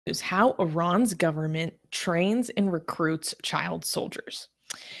is how Iran's government trains and recruits child soldiers.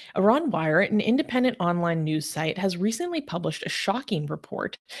 IranWire, an independent online news site, has recently published a shocking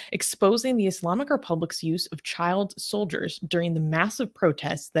report exposing the Islamic Republic's use of child soldiers during the massive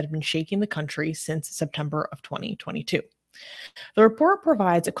protests that have been shaking the country since September of 2022. The report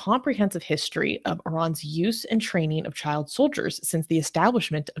provides a comprehensive history of Iran's use and training of child soldiers since the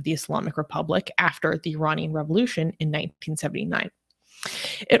establishment of the Islamic Republic after the Iranian Revolution in 1979.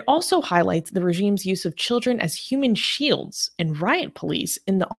 It also highlights the regime's use of children as human shields and riot police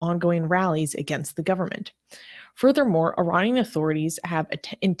in the ongoing rallies against the government. Furthermore, Iranian authorities have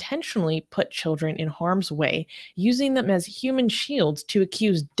intentionally put children in harm's way, using them as human shields to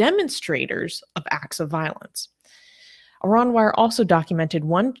accuse demonstrators of acts of violence. IranWire also documented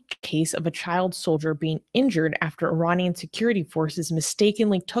one case of a child soldier being injured after Iranian security forces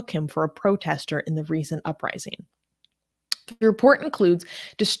mistakenly took him for a protester in the recent uprising. The report includes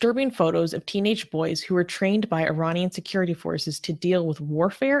disturbing photos of teenage boys who were trained by Iranian security forces to deal with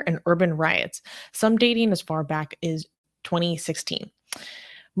warfare and urban riots, some dating as far back as 2016.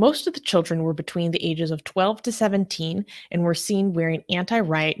 Most of the children were between the ages of 12 to 17 and were seen wearing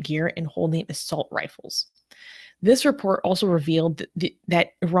anti-riot gear and holding assault rifles. This report also revealed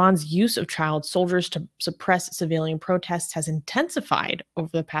that Iran's use of child soldiers to suppress civilian protests has intensified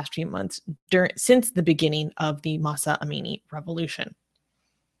over the past few months since the beginning of the Mahsa Amini revolution.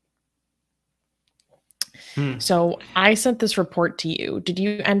 So I sent this report to you. Did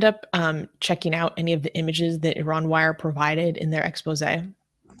you end up checking out any of the images that IranWire provided in their expose?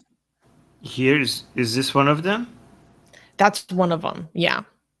 Is this one of them? That's one of them, yeah.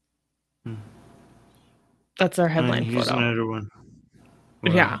 That's our headline here's photo. Another one.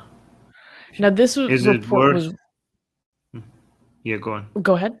 Wow. Yeah. Now this report was. Yeah, go on.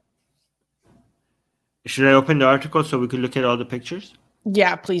 Go ahead. Should I open the article so we can look at all the pictures?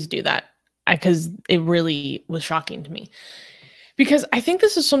 Yeah, please do that, because it really was shocking to me. Because I think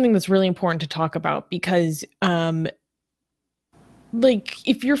this is something that's really important to talk about, because like,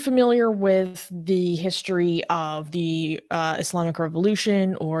 if you're familiar with the history of the Islamic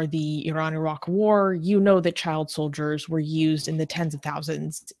Revolution or the Iran-Iraq War, you know that child soldiers were used in the tens of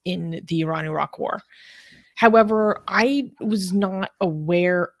thousands in the Iran-Iraq War. However, I was not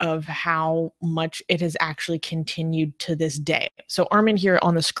aware of how much it has actually continued to this day. So Armin here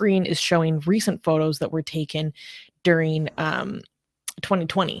on the screen is showing recent photos that were taken during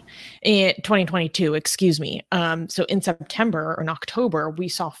 2022, excuse me. So in September or in October, we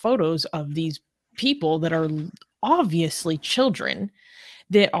saw photos of these people that are obviously children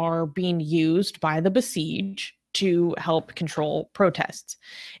that are being used by the besieged to help control protests.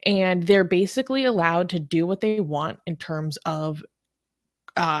 And they're basically allowed to do what they want in terms of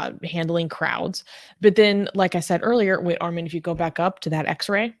handling crowds. But then, like I said earlier, wait, Armin, if you go back up to that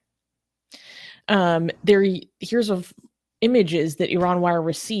X-ray, here's images that IranWire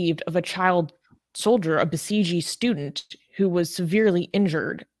received of a child soldier, a besieged student, who was severely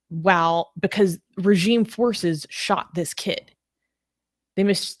injured because regime forces shot this kid. They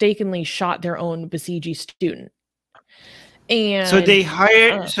mistakenly shot their own besieged student. And so they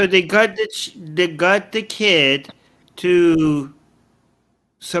hired, so they got the kid to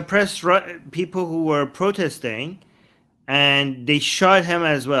suppress people who were protesting, and they shot him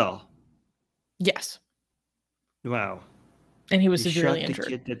as well. Yes. Wow. And he was severely injured.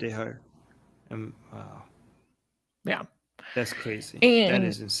 The kid that they hired. Wow. Yeah. That's crazy. And that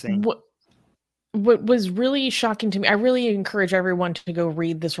is insane. What was really shocking to me, I really encourage everyone to go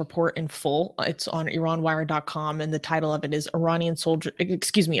read this report in full. It's on IranWire.com, and the title of it is Iranian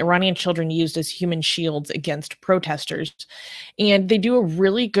children used as human shields against protesters. And they do a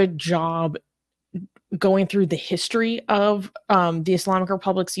really good job going through the history of the Islamic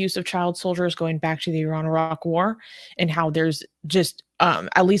Republic's use of child soldiers going back to the Iran-Iraq War, and how there's just,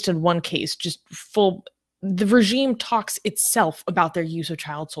 at least in one case, the regime talks itself about their use of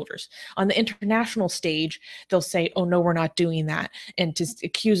child soldiers. On the international stage, they'll say, oh, no, we're not doing that. And to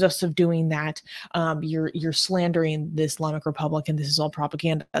accuse us of doing that, you're slandering the Islamic Republic, and this is all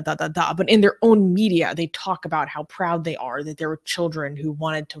propaganda, But in their own media, they talk about how proud they are that there were children who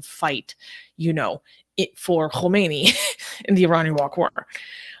wanted to fight, for Khomeini in the Iran-Iraq War.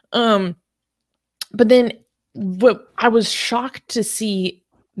 But then what I was shocked to see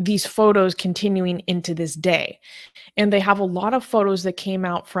these photos continuing into this day. And they have a lot of photos that came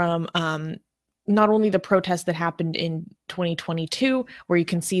out from not only the protests that happened in 2022, where you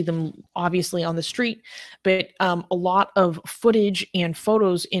can see them obviously on the street, but a lot of footage and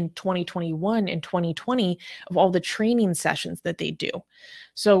photos in 2021 and 2020 of all the training sessions that they do.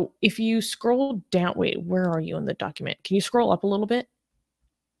 So if you scroll down, wait, where are you in the document? Can you scroll up a little bit?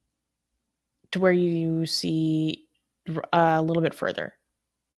 to where you see a little bit further.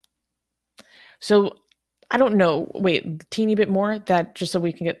 So I don't know. Wait, teeny bit more, that just so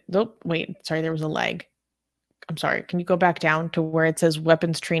we can get. Oh, wait, sorry, there was a lag. I'm sorry. Can you go back down to where it says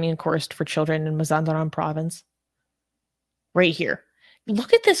weapons training course for children in Mazandaran province? Right here.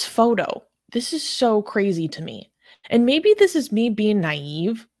 Look at this photo. This is so crazy to me. And maybe this is me being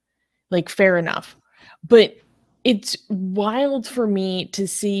naive. Like, fair enough. But it's wild for me to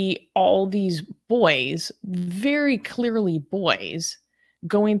see all these boys, very clearly boys,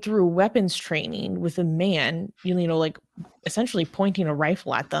 going through weapons training with a man, you know, like essentially pointing a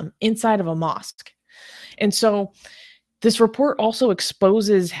rifle at them inside of a mosque. And so this report also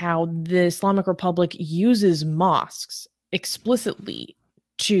exposes how the Islamic Republic uses mosques explicitly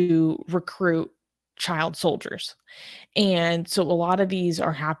to recruit child soldiers. And so a lot of these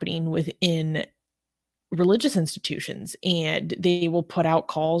are happening within religious institutions, and they will put out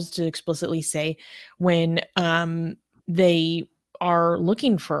calls to explicitly say when they are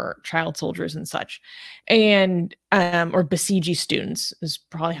looking for child soldiers and such, and or besiege students is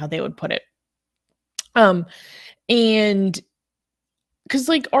probably how they would put it. And because,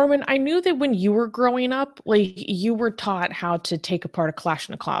 like, Armin, I knew that when you were growing up, like, you were taught how to take apart a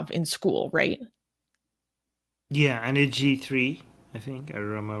Kalashnikov in school, right? Yeah, and a G3, I think. I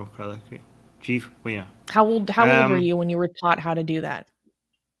remember correctly. Well, yeah. How old were you when you were taught how to do that?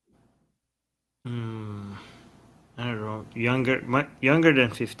 I don't know. Younger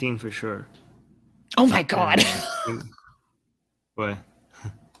than 15 for sure. Oh my God. What?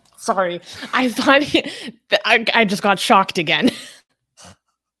 Sorry. I thought I just got shocked again.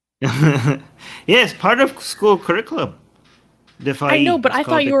 Yes, part of school curriculum. I know, but I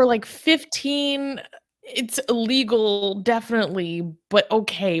thought you were like 15. It's illegal, definitely, but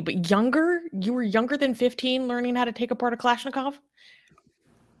okay. But younger? You were younger than 15 learning how to take apart a Kalashnikov?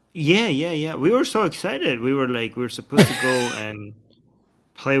 Yeah. We were so excited. We were supposed to go and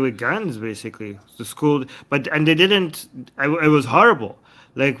play with guns, basically. The school, and they didn't. It was horrible.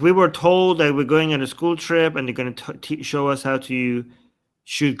 Like, we were told that we're going on a school trip and they're going to show us how to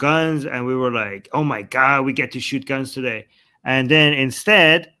shoot guns, and we were like, oh my God, we get to shoot guns today. And then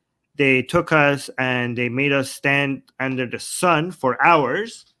instead, they took us and they made us stand under the sun for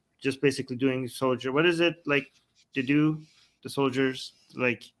hours, just basically doing soldier. What is it like to do, the soldiers,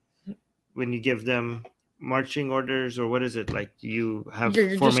 like when you give them marching orders, or what is it like? You have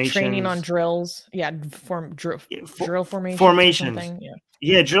you're formations. Just training on drills. Yeah, drill formations. Formations.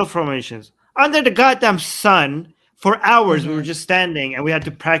 Yeah, drill formations under the goddamn sun for hours. We were just standing and we had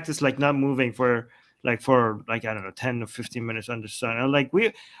to practice like not moving for I don't know, 10 or 15 minutes under the sun.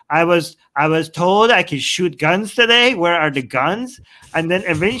 And I was told I could shoot guns today. Where are the guns? And then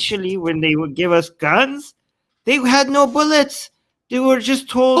eventually when they would give us guns, they had no bullets. They were just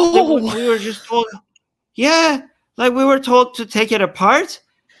told we were just told, yeah, like we were told to take it apart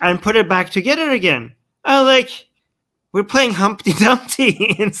and put it back together again. We're playing Humpty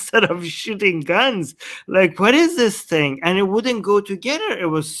Dumpty instead of shooting guns. Like, what is this thing? And it wouldn't go together. It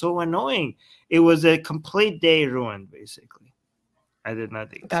was so annoying. It was a complete day ruined, basically. I did not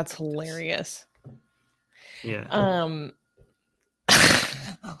think that's hilarious. Yeah.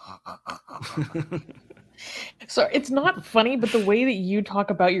 So it's not funny, but the way that you talk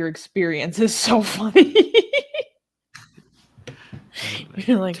about your experience is so funny.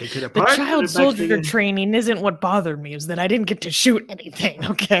 You're like, the child soldier training isn't what bothered me. Is that I didn't get to shoot anything.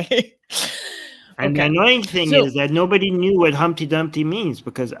 Okay. And the annoying thing is that nobody knew what Humpty Dumpty means,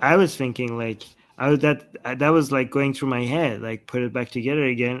 because I was thinking that was like going through my head, like put it back together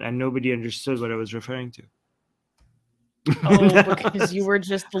again, and nobody understood what I was referring to. Oh, because you were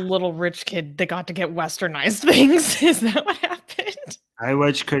just the little rich kid that got to get westernized things. Is that what happened? I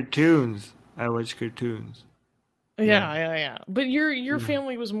watch cartoons. Yeah. But your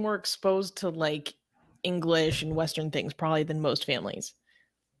family was more exposed to like English and Western things probably than most families.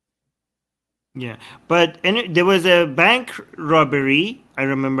 Yeah, but there was a bank robbery, I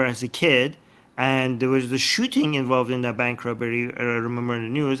remember, as a kid, and there was the shooting involved in that bank robbery, I remember in the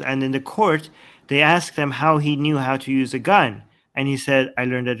news, and in the court, they asked him how he knew how to use a gun, and he said, I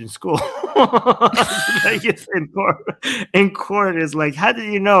learned that in school. Like, it's in court, it's like, how did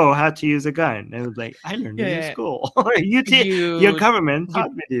you know how to use a gun? And it was like, I learned it in school. Your government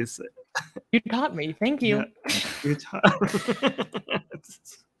taught me this. You taught me, thank you. Yeah, you taught.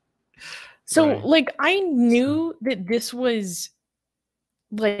 So, like, I knew that this was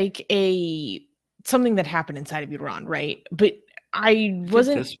like something that happened inside of Iran, right? But I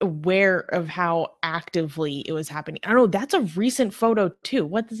wasn't aware of how actively it was happening. I don't know. That's a recent photo too.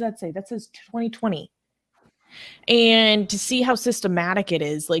 What does that say? That says 2020. And to see how systematic it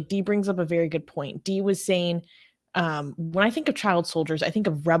is, like Dee brings up a very good point. Dee was saying, when I think of child soldiers, I think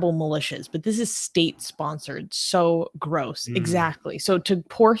of rebel militias, but this is state sponsored. So gross. Exactly. So to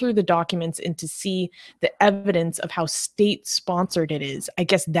pour through the documents and to see the evidence of how state sponsored it is, I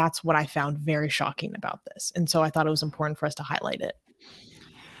guess that's what I found very shocking about this. And so I thought it was important for us to highlight it.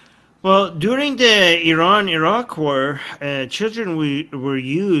 Well, during the Iran-Iraq war, children were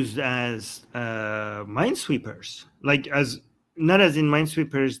used as minesweepers, like not as in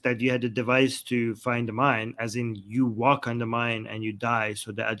minesweepers that you had a device to find the mine, as in you walk on the mine and you die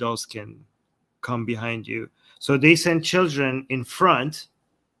so the adults can come behind you. So they sent children in front,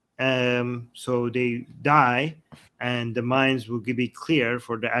 so they die and the mines will be clear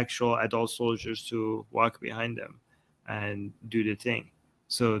for the actual adult soldiers to walk behind them and do the thing.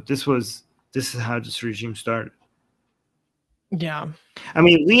 So this is how this regime started. Yeah. I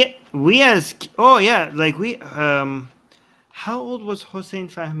mean, we as, oh yeah, like we, how old was Hossein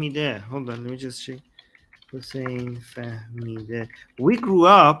Fahmideh? Hold on, let me just check. Hossein Fahmideh. We grew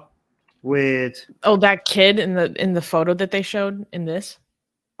up with. Oh, that kid in the photo that they showed in this.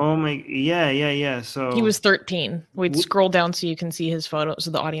 Oh my, yeah. So he was 13. We'd scroll down so you can see his photo, so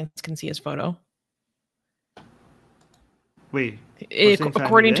the audience can see his photo. Wait.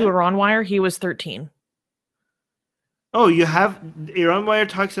 According to IranWire, he was 13. Oh, you have IranWire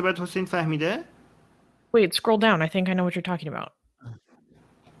talks about Hossein Fahmideh? Wait, scroll down. I think I know what you're talking about.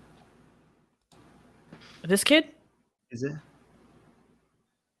 This kid? Is it?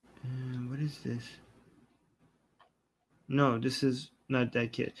 What is this? No, this is not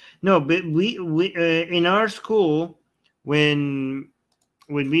that kid. No, but we in our school, when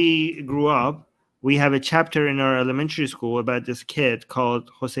we grew up, we have a chapter in our elementary school about this kid called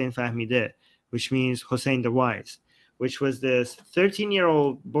Hossein Fahmideh, which means Hossein the Wise, which was this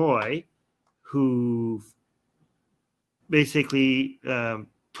 13-year-old boy who basically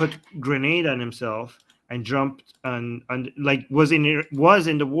put grenade on himself and jumped on like was in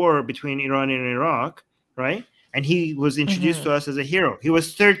the war between Iran and Iraq, right? And he was introduced to us as a hero. He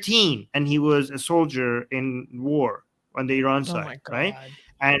was 13 and he was a soldier in war on the Iran side, right?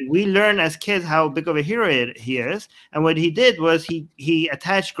 And we learn as kids how big of a hero he is. And what he did was he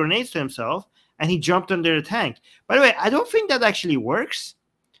attached grenades to himself and he jumped under the tank. By the way, I don't think that actually works.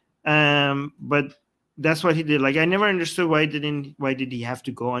 But that's what he did. Like, I never understood why did he have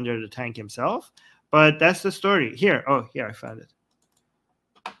to go under the tank himself? But that's the story. Here, I found it.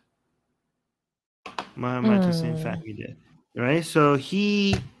 Muhammad Hussein Fahmideh, right? So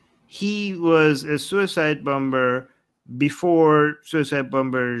he was a suicide bomber before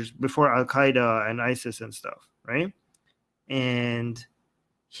Al Qaeda and ISIS and stuff, right? And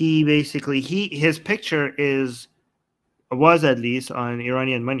he basically his picture was at least on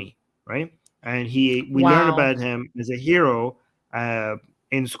Iranian money, right? And we learn about him as a hero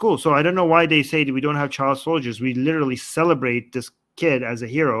in school. So I don't know why they say that we don't have child soldiers. We literally celebrate this kid as a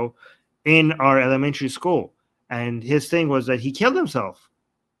hero in our elementary school. And his thing was that he killed himself.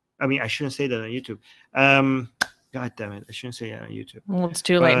 I mean, I shouldn't say that on YouTube. God damn it. I shouldn't say that on YouTube. Well, it's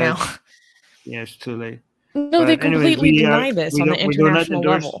too late now. Yeah, it's too late. No, they completely deny this on the international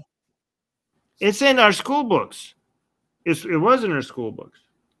level. It's in our school books. It was in our school books.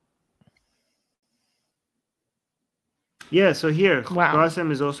 Yeah, so here,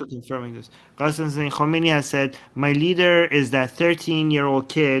 Qasim is also confirming this. Qasim is saying, Khomeini has said, my leader is that 13-year-old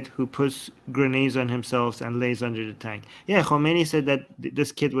kid who puts grenades on himself and lays under the tank. Yeah, Khomeini said that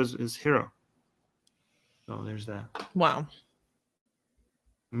this kid was his hero. So there's that. Wow.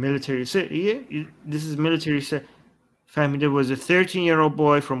 Military. So, yeah, this is military. Family was a 13-year-old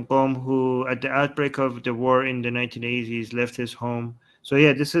boy from Qom who, at the outbreak of the war in the 1980s, left his home. So,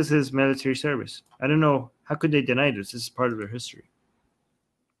 yeah, this is his military service. I don't know. How could they deny this? This is part of their history.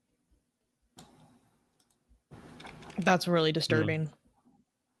 That's really disturbing.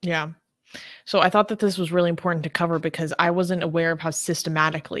 Yeah. So I thought that this was really important to cover because I wasn't aware of how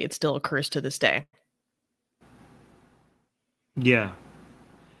systematically it still occurs to this day. Yeah.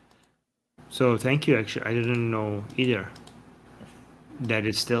 So thank you. Actually, I didn't know either that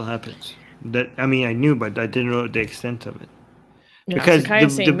it still happens. That, I mean, I knew, but I didn't know the extent of it. Yeah, because so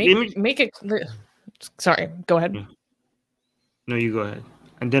saying, make it. Sorry, go ahead. Yeah. No, you go ahead.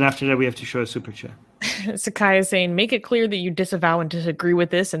 And then after that, we have to show a super chat. Sakai is saying, make it clear that you disavow and disagree with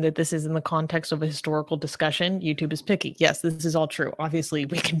this and that this is in the context of a historical discussion. YouTube is picky. Yes, this is all true. Obviously,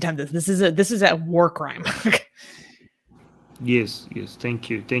 we condemn this. This is a war crime. Yes. Thank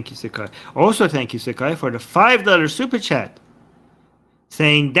you, Sakai. Also, thank you, Sakai, for the $5 super chat.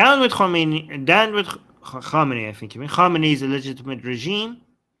 Saying, down with Khomeini, I think you mean. Khomeini is a legitimate regime.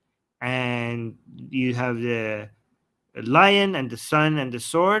 and you have the lion and the sun and the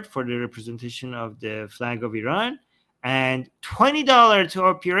sword for the representation of the flag of Iran, and $20 to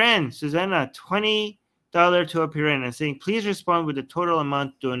appear in. Susanna, $20 to appear in, and saying, please respond with the total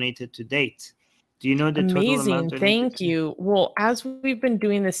amount donated to date. Do you know the total amount Amazing. donated? Thank you. Well, as we've been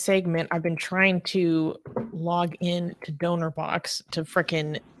doing this segment, I've been trying to log in to DonorBox to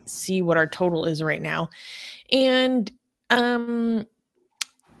frickin' see what our total is right now. And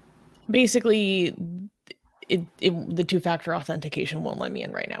basically the two-factor authentication won't let me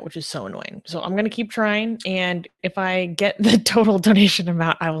in right now, which is so annoying. So I'm going to keep trying, and if I get the total donation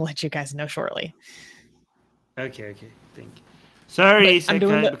amount, I will let you guys know shortly. Okay, thank you. Sorry, I'm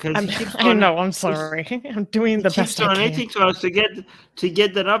doing I know, I'm sorry. I'm doing the best I can. Donating to us to get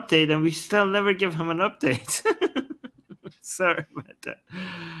that update, and we still never give him an update. Sorry about that.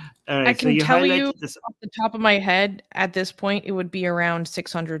 All right, I can tell you off the top of my head, at this point, it would be around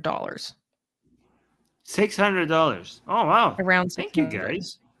 $600. $600. Oh wow! Around thank you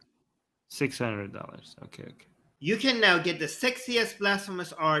guys. $600. Okay. You can now get the sexiest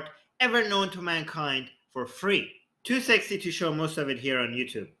blasphemous art ever known to mankind for free. Too sexy to show most of it here on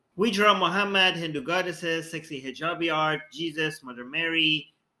YouTube. We draw Muhammad, Hindu goddesses, sexy hijabi art, Jesus, Mother Mary,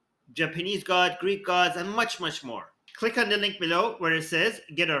 Japanese god, Greek gods, and much, much more. Click on the link below where it says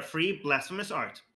get our free blasphemous art.